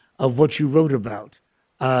antithesis of what you wrote about.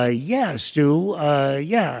 Yeah, Stu,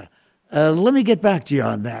 yeah. Let me get back to you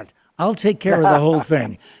on that. I'll take care of the whole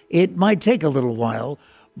thing. It might take a little while,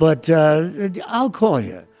 but I'll call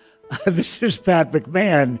you. This is Pat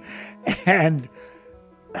McMahon, and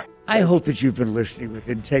I hope that you've been listening with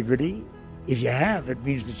integrity. If you have, it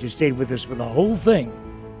means that you stayed with us for the whole thing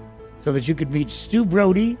so that you could meet Stu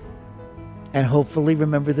Brody and hopefully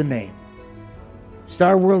remember the name.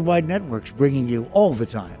 Star Worldwide Networks bringing you all the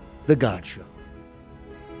time The God Show.